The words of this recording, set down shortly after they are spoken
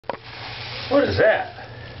What is that?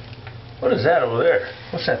 What is that over there?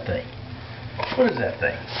 What's that thing? What is that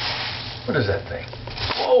thing? What is that thing?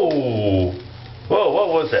 Whoa! Whoa, what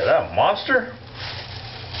was that? That a monster?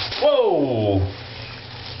 Whoa!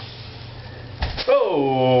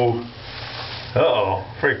 Whoa! Uh-oh.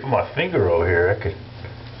 Afraid to put my finger over here. I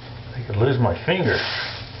could lose my finger.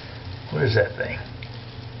 What is that thing?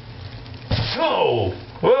 Whoa!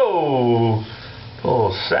 Whoa! Put a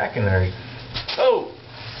little sack in there. Oh!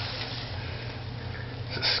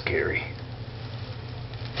 This is scary.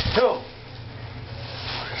 Oh!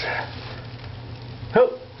 What is that?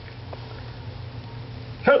 Oh!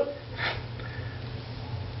 Oh!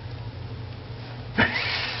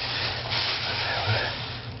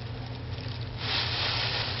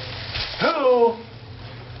 Oh!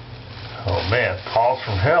 Oh man, calls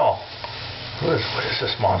from hell. What is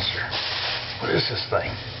this monster? What is this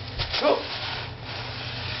thing? Oh!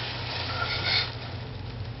 What is this?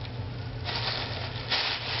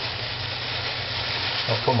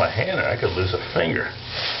 I'll put my hand in, I could lose a finger.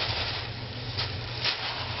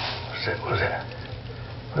 What's that? What's that?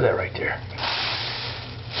 What's that right there?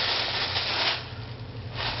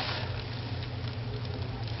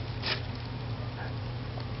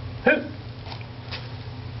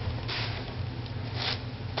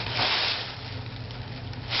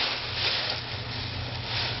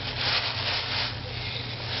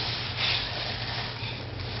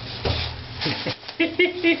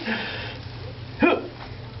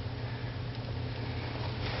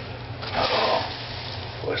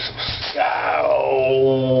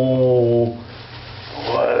 Oh,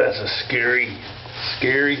 boy, that's a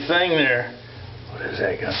scary thing there. What is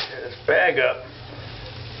that? Gonna tear this bag up?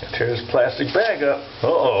 Gonna tear this plastic bag up.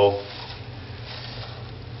 Uh-oh.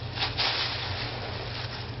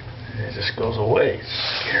 It just goes away.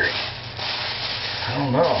 It's scary. I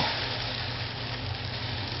don't know.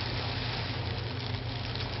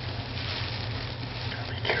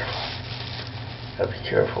 Gotta be careful. Gotta be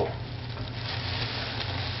careful.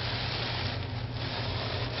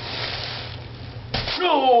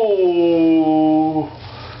 No!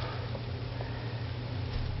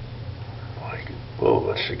 Whoa,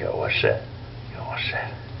 let's see, gotta watch that. Gotta watch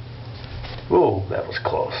that. Whoa, that was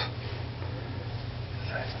close.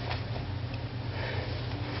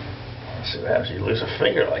 Let's see what happens if you lose a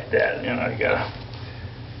finger like that. You know, you gotta.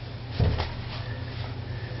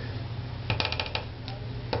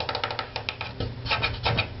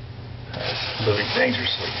 Living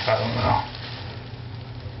dangerously, I don't know.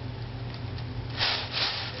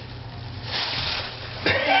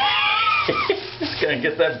 It's gonna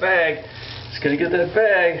get that bag. It's gonna get that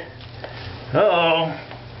bag. Uh-oh.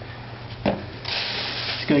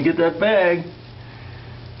 It's gonna get that bag.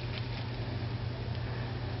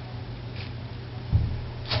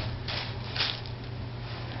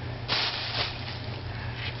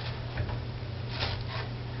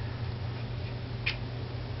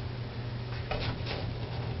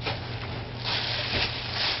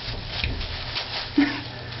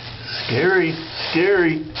 Scary,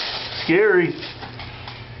 scary, scary.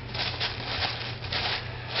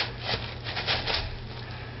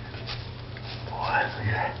 Boy, look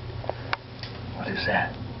at that. What is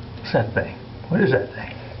that? What's that thing? What is that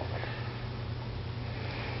thing?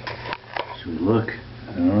 Should we look?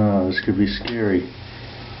 I don't know, this could be scary.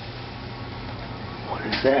 What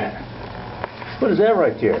is that? What is that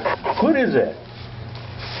right there? What is that?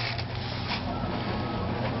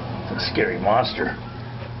 It's a scary monster.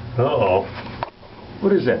 Uh-oh.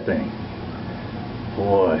 What is that thing?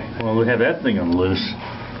 Boy, well, we have that thing on loose.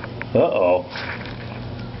 Uh-oh.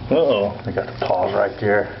 Uh-oh. I got the paws right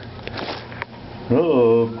there.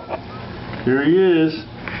 Uh-oh. Here he is.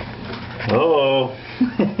 Uh-oh.